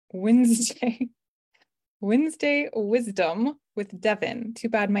Wednesday, Wednesday Wisdom with Devin. Too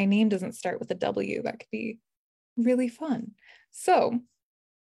bad my name doesn't start with a W. That could be really fun. So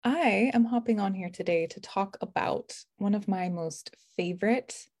I am hopping on here today to talk about one of my most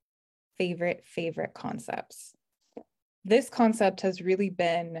favorite concepts. This concept has really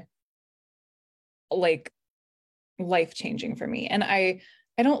been like life-changing for me. And I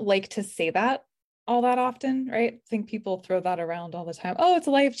don't like to say that all that often, right? I think people throw that around all the time. Oh, it's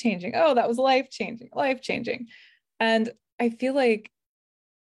life-changing. Oh, that was life-changing. And I feel like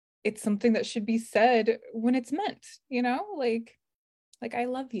it's something that should be said when it's meant, like I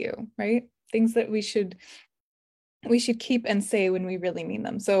love you, right? Things that we should keep and say when we really mean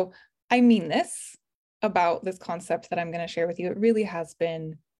them. So I mean this about this concept that I'm going to share with you. It really has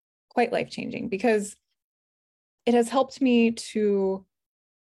been quite life-changing because it has helped me to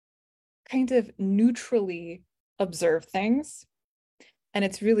kind of neutrally observe things. And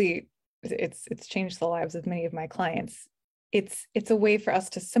it's changed the lives of many of my clients. It's a way for us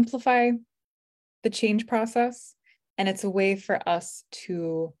to simplify the change process. And it's a way for us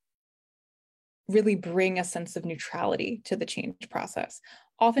to really bring a sense of neutrality to the change process.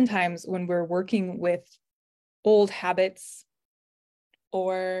 Oftentimes, when we're working with old habits,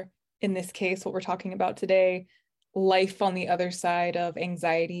 or in this case, what we're talking about today, life on the other side of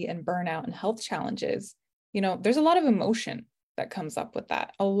anxiety and burnout and health challenges, there's a lot of emotion that comes up with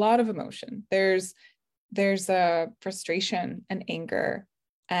that. A lot of emotion. There's a frustration and anger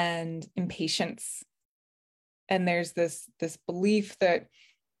and impatience. And there's this belief that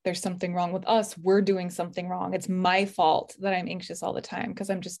there's something wrong with us. We're doing something wrong. It's my fault that I'm anxious all the time because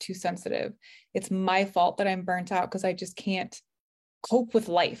I'm just too sensitive. It's my fault that I'm burnt out because I just can't cope with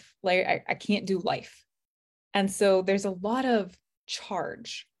life. Like I can't do life. And so there's a lot of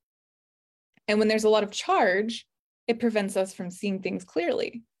charge. And when there's a lot of charge, it prevents us from seeing things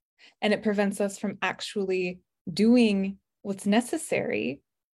clearly. And it prevents us from actually doing what's necessary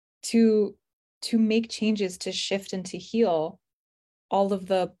to make changes, to shift and to heal all of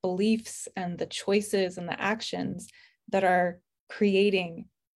the beliefs and the choices and the actions that are creating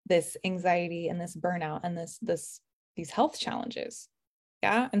this anxiety and this burnout and these health challenges.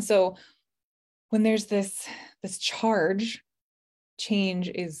 Yeah. And so when there's this charge, change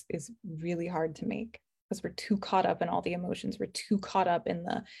is really hard to make because we're too caught up in all the emotions. We're too caught up in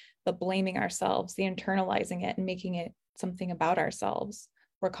the blaming ourselves, the internalizing it and making it something about ourselves.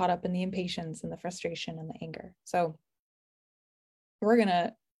 We're caught up in the impatience and the frustration and the anger. So we're going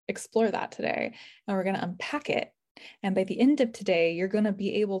to explore that today and we're going to unpack it. And by the end of today, you're going to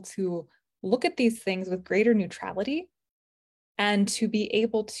be able to look at these things with greater neutrality and to be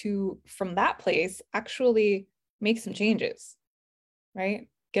able to, from that place, actually make some changes, right?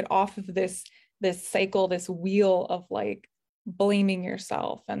 Get off of this cycle, this wheel of like blaming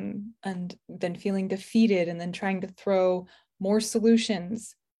yourself and then feeling defeated and then trying to throw more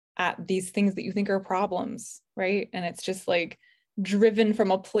solutions at these things that you think are problems, right? And it's just like driven from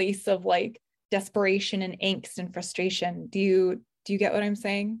a place of like desperation and angst and frustration. Do you get what I'm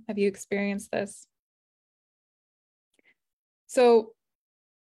saying? Have you experienced this? So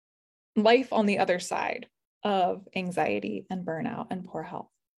life on the other side of anxiety and burnout and poor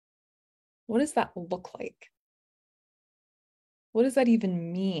health, what does that look like? What does that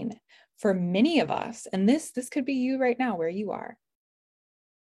even mean for many of us? And this could be you right now where you are.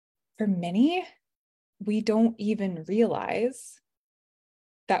 For many, we don't even realize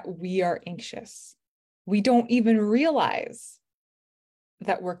that we are anxious. We don't even realize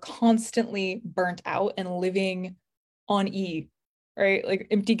that we're constantly burnt out and living on E, right? Like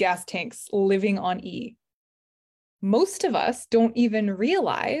empty gas tanks, living on E. Most of us don't even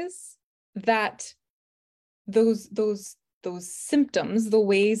realize that those symptoms, the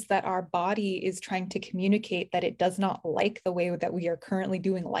ways that our body is trying to communicate that it does not like the way that we are currently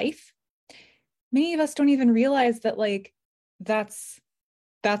doing life, many of us don't even realize that like that's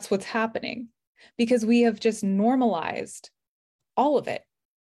what's happening because we have just normalized all of it.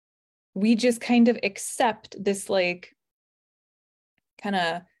 We just kind of accept this like kind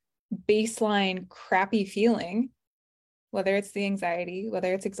of baseline crappy feeling, whether it's the anxiety,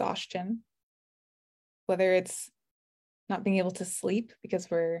 whether it's exhaustion, whether it's not being able to sleep because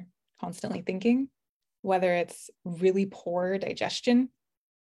we're constantly thinking, whether it's really poor digestion,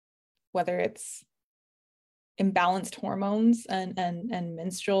 whether it's imbalanced hormones and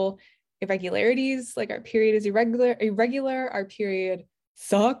menstrual irregularities, like our period is irregular, our period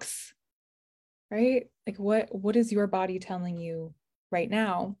sucks, right? Like what is your body telling you right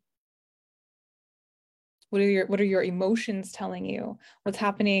now? What are your emotions telling you? What's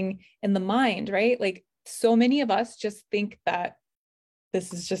happening in the mind, right? Like so many of us just think that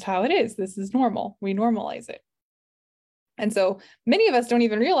this is just how it is. This is normal. We normalize it. And so many of us don't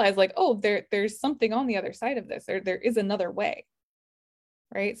even realize like, oh, there's something on the other side of this, or there is another way.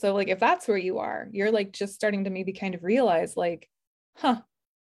 Right. So like, if that's where you are, you're like just starting to maybe kind of realize like, huh,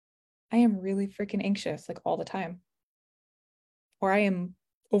 I am really freaking anxious like all the time. Or I am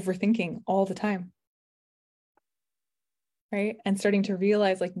overthinking all the time. Right. And starting to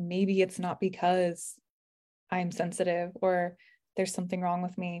realize like maybe it's not because I'm sensitive or there's something wrong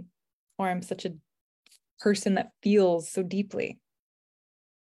with me or I'm such a person that feels so deeply.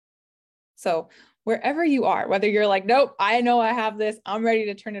 So wherever you are, whether you're like, nope, I know I have this, I'm ready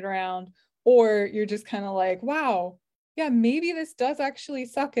to turn it around, or you're just kind of like, wow, yeah, maybe this does actually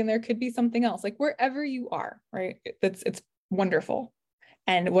suck and there could be something else. Like wherever you are, right? It's wonderful.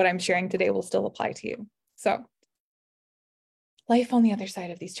 And what I'm sharing today will still apply to you. So life on the other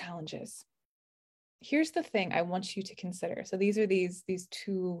side of these challenges. Here's the thing I want you to consider. So these are these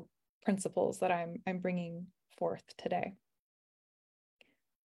two principles that I'm bringing forth today.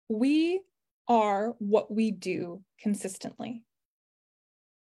 We are what we do consistently.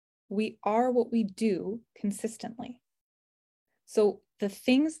 We are what we do consistently. So the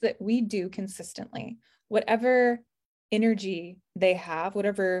things that we do consistently, whatever energy they have,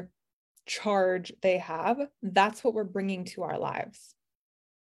 whatever charge they have, that's what we're bringing to our lives.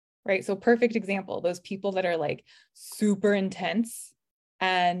 Right? So perfect example, those people that are like super intense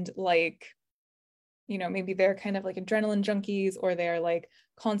and like, you know, maybe they're kind of like adrenaline junkies, or they're like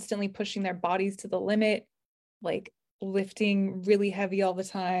constantly pushing their bodies to the limit, like lifting really heavy all the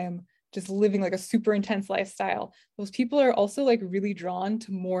time, just living like a super intense lifestyle. Those people are also like really drawn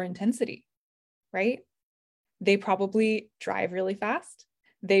to more intensity, right? They probably drive really fast.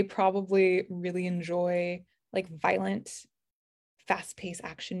 They probably really enjoy like violent, fast-paced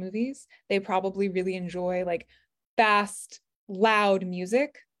action movies. They probably really enjoy like fast, loud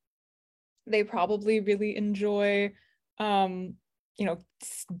music. They probably really enjoy you know,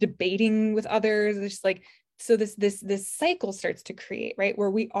 debating with others. It's just like, so this cycle starts to create, right? Where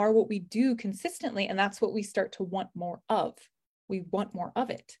we are what we do consistently, and that's what we start to want more of. We want more of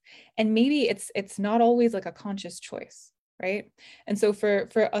it. And maybe it's not always like a conscious choice, right? And so for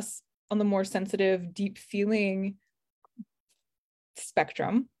us on the more sensitive, deep feeling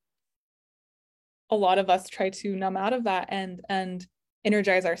spectrum, a lot of us try to numb out of that and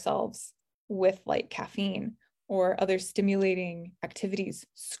energize ourselves with like caffeine or other stimulating activities,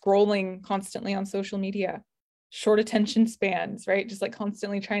 scrolling constantly on social media, short attention spans, right? Just like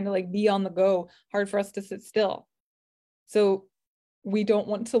constantly trying to like be on the go, hard for us to sit still. So we don't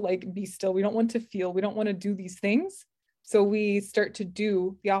want to like be still. We don't want to feel, we don't want to do these things. So we start to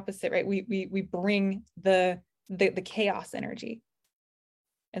do the opposite, right? We bring the chaos energy.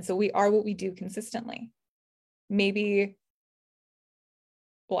 And so we are what we do consistently. Maybe,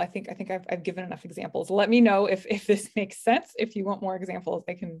 well, I think I've given enough examples. Let me know if this makes sense. If you want more examples,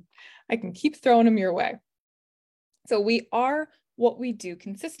 I can keep throwing them your way. So we are what we do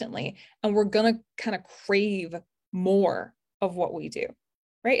consistently, and we're gonna kind of crave more of what we do,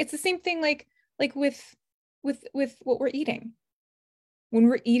 right? It's the same thing like with what we're eating. When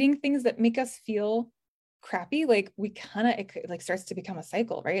we're eating things that make us feel crappy, like we kind of, it like starts to become a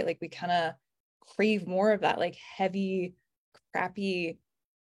cycle, right? Like we kind of crave more of that like heavy, crappy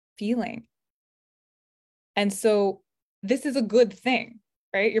feeling. And so this is a good thing,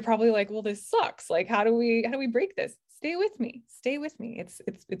 right? You're probably like, well, this sucks. Like, how do we break this? Stay with me. Stay with me.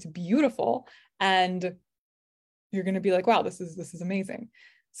 It's beautiful. And you're going to be like, wow, this is amazing.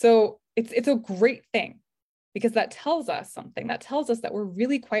 So it's a great thing, because that tells us something. That tells us that we're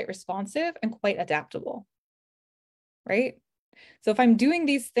really quite responsive and quite adaptable, right? So if I'm doing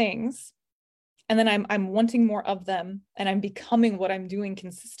these things and then I'm wanting more of them and I'm becoming what I'm doing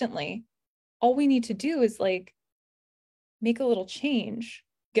consistently, all we need to do is like make a little change,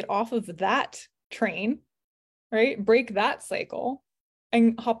 get off of that train, right? Break that cycle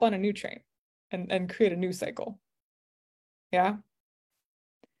and hop on a new train and create a new cycle. Yeah.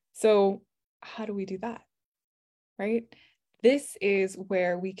 So how do we do that? Right? This is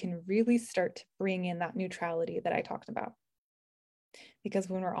where we can really start to bring in that neutrality that I talked about. Because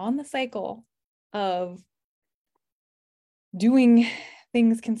when we're on the cycle of doing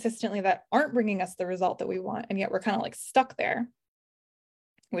things consistently that aren't bringing us the result that we want, and yet we're kind of like stuck there,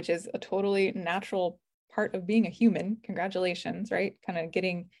 which is a totally natural part of being a human. Congratulations, right? Kind of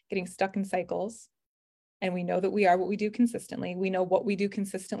getting stuck in cycles. And we know that we are what we do consistently. We know what we do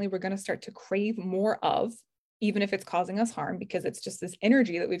consistently, we're going to start to crave more of, even if it's causing us harm, because it's just this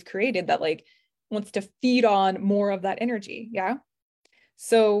energy that we've created that like wants to feed on more of that energy. Yeah.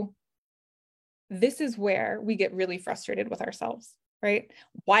 So this is where we get really frustrated with ourselves, right?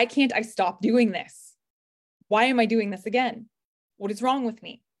 Why can't I stop doing this? Why am I doing this again? What is wrong with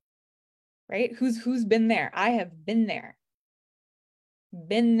me? Right? Who's been there? I have been there.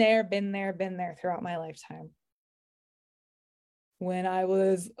 Been there throughout my lifetime. When I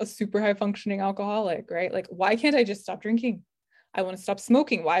was a super high functioning alcoholic, right? Like, why can't I just stop drinking? I want to stop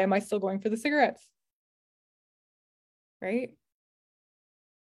smoking. Why am I still going for the cigarettes? Right?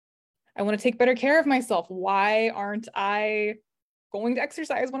 I want to take better care of myself. Why aren't I going to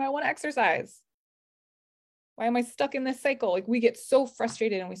exercise when I want to exercise? Why am I stuck in this cycle? Like, we get so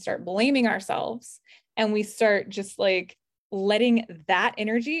frustrated and we start blaming ourselves, and we start just like letting that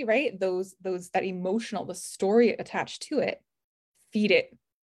energy, right? That emotional, the story attached to it, feed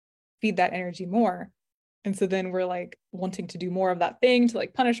that energy more. And so then we're like wanting to do more of that thing to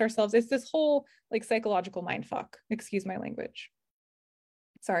like punish ourselves. It's this whole like psychological mind fuck. Excuse my language.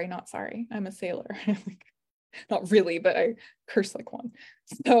 Sorry, not sorry. I'm a sailor. Not really, but I curse like one.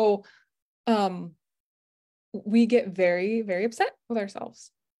 So we get very, very upset with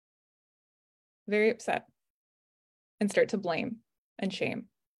ourselves. Very upset. And start to blame and shame.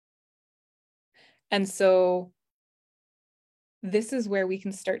 And so this is where we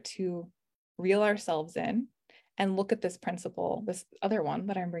can start to reel ourselves in and look at this principle, this other one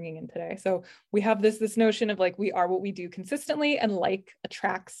that I'm bringing in today. So we have this notion of like, we are what we do consistently, and like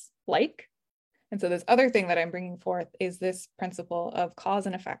attracts like. And so this other thing that I'm bringing forth is this principle of cause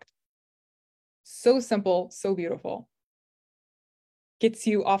and effect. So simple, so beautiful. Gets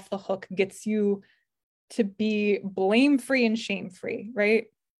you off the hook, gets you to be blame-free and shame-free, right?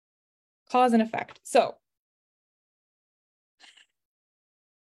 Cause and effect. So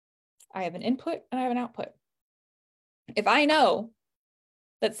I have an input and I have an output. If I know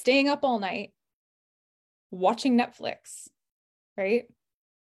that staying up all night, watching Netflix, right,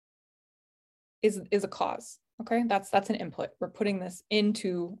 is a cause, okay? That's an input. We're putting this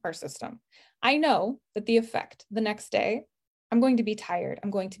into our system. I know that the effect, the next day, I'm going to be tired.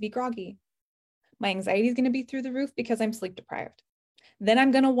 I'm going to be groggy. My anxiety is going to be through the roof because I'm sleep deprived. Then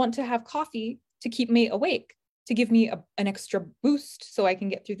I'm going to want to have coffee to keep me awake, to give me an extra boost so I can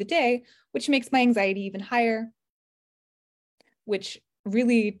get through the day, which makes my anxiety even higher, which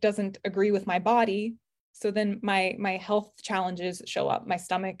really doesn't agree with my body. So then my health challenges show up. My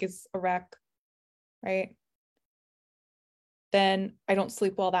stomach is a wreck, right? Then I don't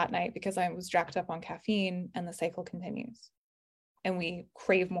sleep well that night because I was jacked up on caffeine, and the cycle continues. And we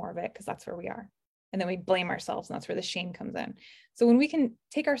crave more of it because that's where we are. And then we blame ourselves, and that's where the shame comes in. So when we can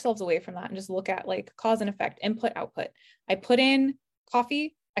take ourselves away from that and just look at like cause and effect, input, output. I put in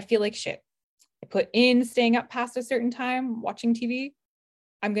coffee, I feel like shit. I put in staying up past a certain time, watching TV,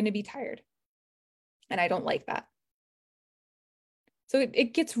 I'm going to be tired. And I don't like that. So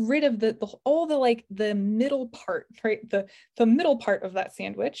it gets rid of all the like the middle part, right? The middle part of that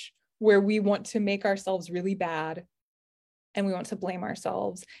sandwich, where we want to make ourselves really bad, and we want to blame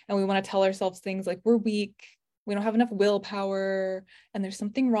ourselves, and we want to tell ourselves things like we're weak, we don't have enough willpower, and there's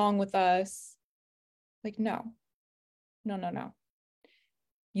something wrong with us. Like, no.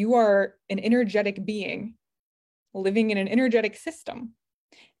 You are an energetic being living in an energetic system.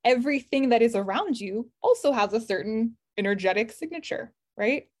 Everything that is around you also has a certain energetic signature,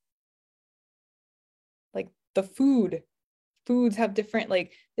 right? Like the foods have different,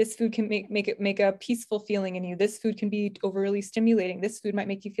 like this food can make a peaceful feeling in you. This food can be overly stimulating. This food might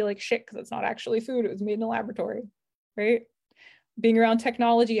make you feel like shit because it's not actually food. It was made in a laboratory, right? Being around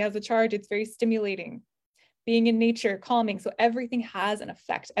technology has a charge. It's very stimulating. Being in nature, calming. So everything has an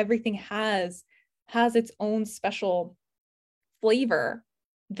effect. Everything has its own special flavor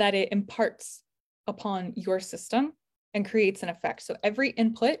that it imparts upon your system and creates an effect. So every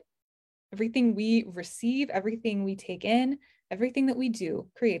input, everything we receive, everything we take in, everything that we do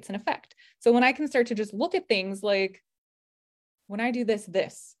creates an effect. So when I can start to just look at things like, when I do this,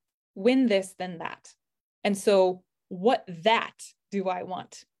 when this, then that. And so what that do I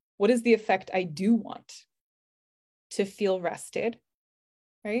want? What is the effect I do want? To feel rested,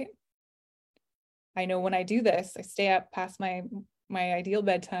 right? I know when I do this, I stay up past my ideal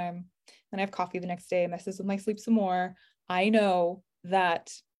bedtime, then I have coffee the next day, messes with my sleep some more. I know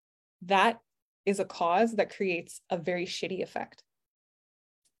that is a cause that creates a very shitty effect.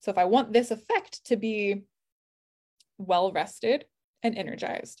 So if I want this effect to be well rested and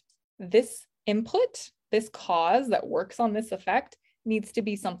energized, this input, this cause that works on this effect needs to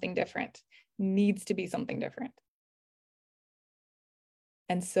be something different,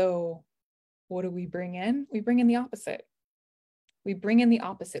 And so what do we bring in? We bring in the opposite. We bring in the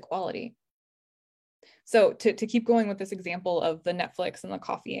opposite quality. So to keep going with this example of the Netflix and the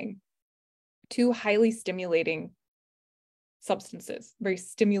coffeeing, two highly stimulating substances, very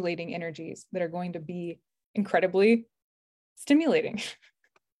stimulating energies that are going to be incredibly stimulating.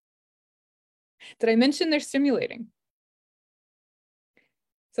 Did I mention they're stimulating?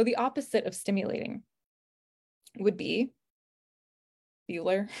 So the opposite of stimulating would be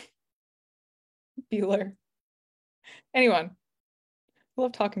Bueller. Bueller. Anyone. I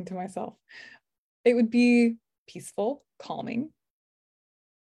love talking to myself. It would be peaceful, calming.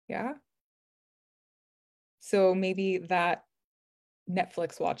 Yeah. So maybe that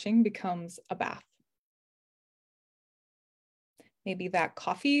Netflix watching becomes a bath. Maybe that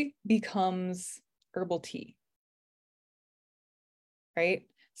coffee becomes herbal tea, right?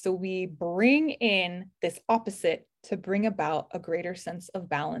 So we bring in this opposite to bring about a greater sense of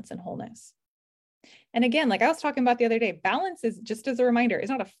balance and wholeness. And again, like I was talking about the other day, balance is, just as a reminder, is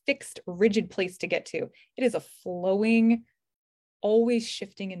not a fixed, rigid place to get to. It is a flowing, always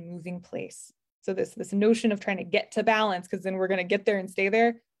shifting and moving place. So this notion of trying to get to balance, because then we're going to get there and stay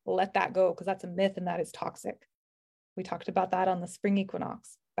there, let that go, because that's a myth and that is toxic. We talked about that on the spring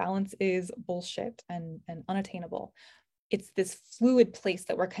equinox. Balance is bullshit and unattainable. It's this fluid place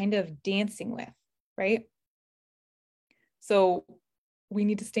that we're kind of dancing with, right? So we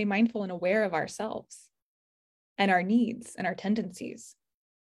need to stay mindful and aware of ourselves and our needs and our tendencies.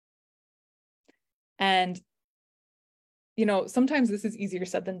 And, you know, sometimes this is easier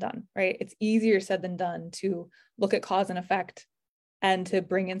said than done, right? It's easier said than done to look at cause and effect and to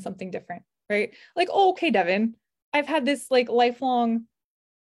bring in something different, right? Like, oh, okay, Devin, I've had this like lifelong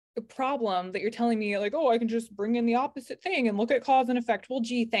problem that you're telling me like, oh, I can just bring in the opposite thing and look at cause and effect. Well,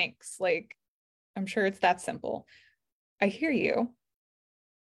 gee, thanks. Like, I'm sure it's that simple. I hear you.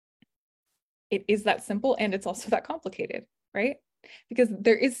 It is that simple, and it's also that complicated, right? Because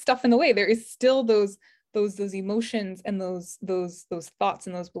there is stuff in the way. There is still those emotions and those thoughts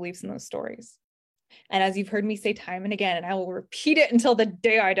and those beliefs and those stories. And as you've heard me say time and again, and I will repeat it until the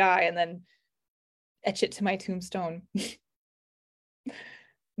day I die and then etch it to my tombstone.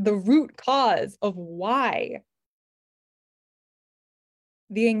 The root cause of why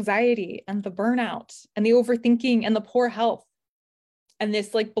the anxiety and the burnout and the overthinking and the poor health and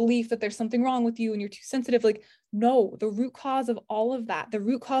this like belief that there's something wrong with you and you're too sensitive, like, no, the root cause of all of that, the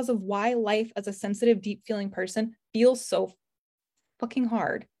root cause of why life as a sensitive, deep feeling person feels so fucking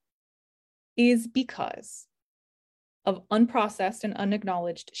hard is because of unprocessed and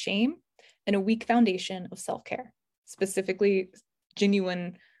unacknowledged shame and a weak foundation of self-care, specifically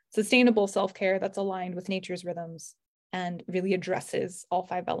genuine, sustainable self-care that's aligned with nature's rhythms and really addresses all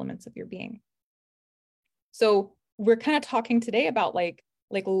 5 elements of your being. So we're kind of talking today about like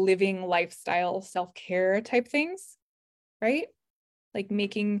living lifestyle self-care type things, right? Like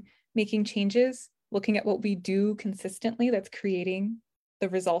making changes, looking at what we do consistently that's creating the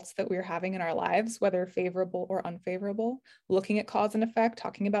results that we're having in our lives, whether favorable or unfavorable, looking at cause and effect,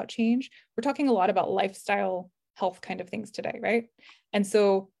 talking about change. We're talking a lot about lifestyle health kind of things today, right? And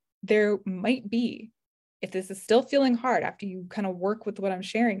so there might be, if this is still feeling hard after you kind of work with what I'm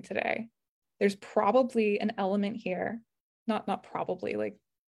sharing today, there's probably an element here, not probably, like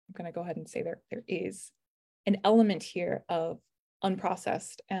I'm going to go ahead and say there is an element here of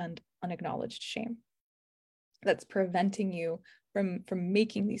unprocessed and unacknowledged shame that's preventing you from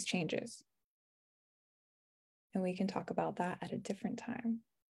making these changes. And we can talk about that at a different time.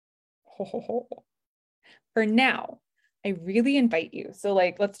 For now, I really invite you. So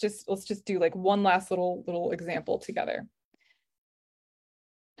like, let's just do like one last little example together.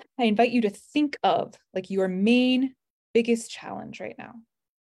 I invite you to think of like your main biggest challenge right now,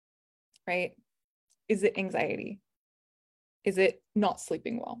 right? Is it anxiety? Is it not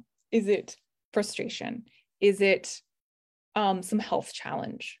sleeping well? Is it frustration? Is it some health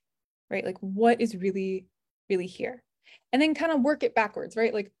challenge, right? Like what is really, really here? And then kind of work it backwards,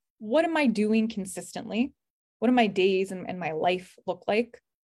 right? Like what am I doing consistently? What do my days and my life look like?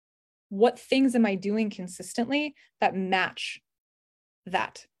 What things am I doing consistently that match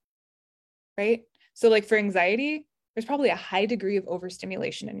that, right? So like for anxiety, there's probably a high degree of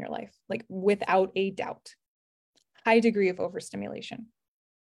overstimulation in your life, like without a doubt, high degree of overstimulation.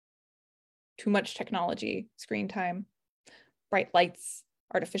 Too much technology, screen time, bright lights,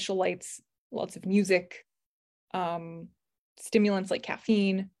 artificial lights, lots of music, stimulants like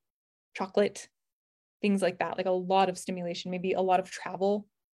caffeine, chocolate, things like that, like a lot of stimulation, maybe a lot of travel,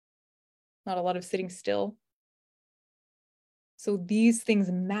 not a lot of sitting still. So these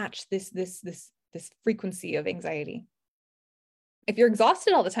things match this frequency of anxiety. If you're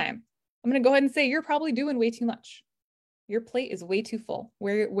exhausted all the time, I'm going to go ahead and say you're probably doing way too much. Your plate is way too full.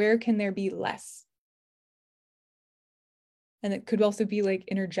 Where can there be less? And it could also be like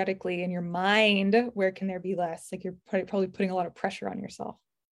energetically in your mind, where can there be less? Like you're probably putting a lot of pressure on yourself.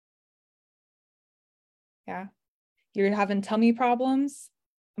 Yeah. You're having tummy problems.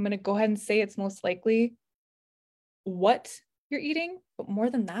 I'm going to go ahead and say it's most likely what you're eating, but more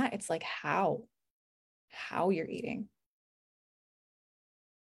than that, it's like how you're eating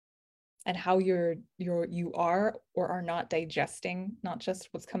and how you are or are not digesting, not just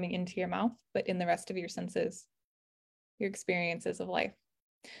what's coming into your mouth, but in the rest of your senses, your experiences of life.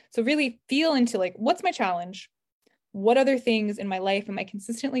 So really feel into like, what's my challenge? What other things in my life am I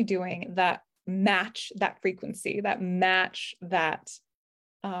consistently doing that match that frequency, that match that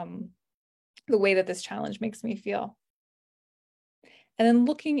the way that this challenge makes me feel? And then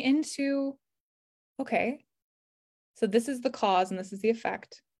looking into, okay, so this is the cause and this is the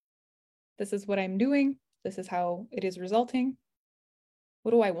effect. This is what I'm doing. This is how it is resulting.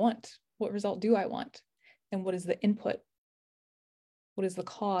 What do I want? What result do I want? And what is the input? What is the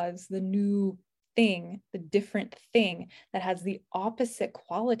cause, the new thing, the different thing that has the opposite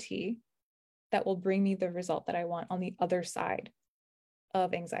quality that will bring me the result that I want on the other side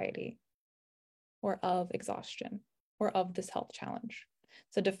of anxiety or of exhaustion or of this health challenge?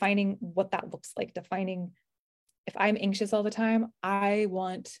 So defining what that looks like, defining if I'm anxious all the time, I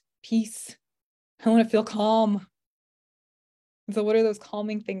want peace. I want to feel calm. So what are those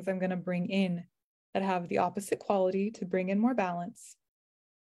calming things I'm going to bring in that have the opposite quality to bring in more balance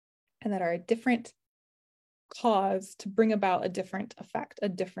and that are a different cause to bring about a different effect, a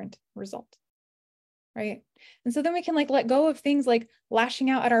different result? Right. And so then we can like let go of things like lashing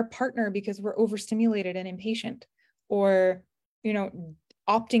out at our partner because we're overstimulated and impatient, or, you know,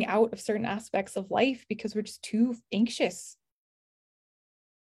 opting out of certain aspects of life because we're just too anxious,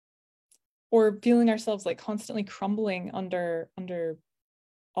 or feeling ourselves like constantly crumbling under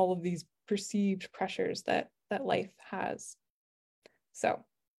all of these perceived pressures that life has. So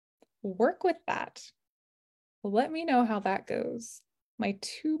work with that. Let me know how that goes. My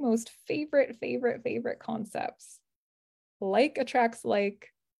two most favorite concepts. Like attracts like.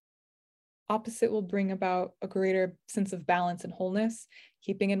 Opposite will bring about a greater sense of balance and wholeness,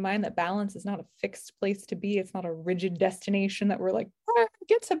 keeping in mind that balance is not a fixed place to be. It's not a rigid destination that we're like, oh,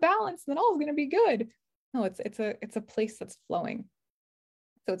 get to balance and then all's going to be good. No, it's a place that's flowing.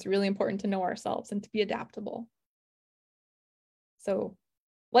 So it's really important to know ourselves and to be adaptable. So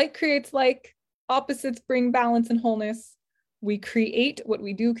like creates like, opposites bring balance and wholeness. We create what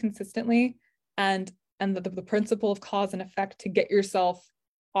we do consistently, and the principle of cause and effect to get yourself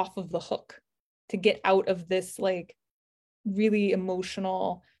off of the hook, to get out of this like really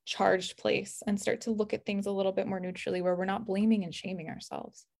emotional charged place and start to look at things a little bit more neutrally, where we're not blaming and shaming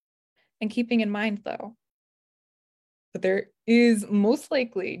ourselves. And keeping in mind though that there is most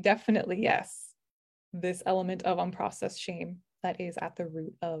likely, definitely, yes, this element of unprocessed shame that is at the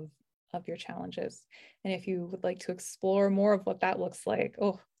root of your challenges. And if you would like to explore more of what that looks like,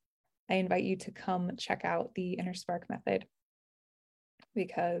 I invite you to come check out the Inner Spark method,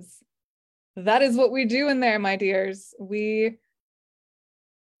 because that is what we do in there, my dears. We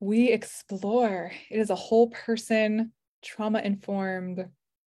explore. It is a whole person, trauma-informed,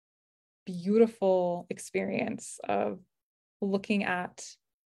 beautiful experience of looking at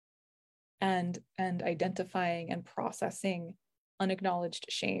and identifying and processing unacknowledged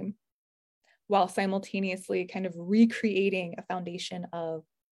shame, while simultaneously kind of recreating a foundation of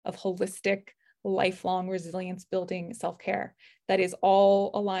holistic, lifelong resilience building self-care that is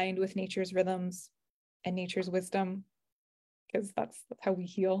all aligned with nature's rhythms and nature's wisdom, because that's how we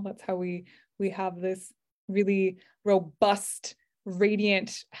heal. That's how we have this really robust,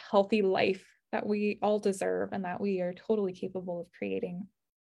 radiant, healthy life that we all deserve and that we are totally capable of creating.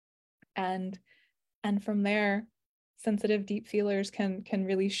 And from there, sensitive deep feelers can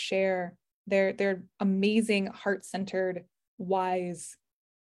really share their amazing, heart-centered, wise,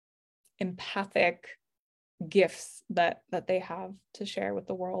 empathic gifts that they have to share with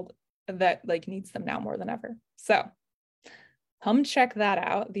the world that like needs them now more than ever. So come check that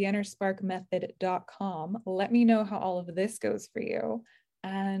out, theinnersparkmethod.com. Let me know how all of this goes for you,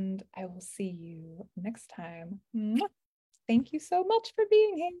 and I will see you next time. Thank you so much for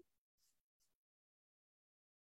being here.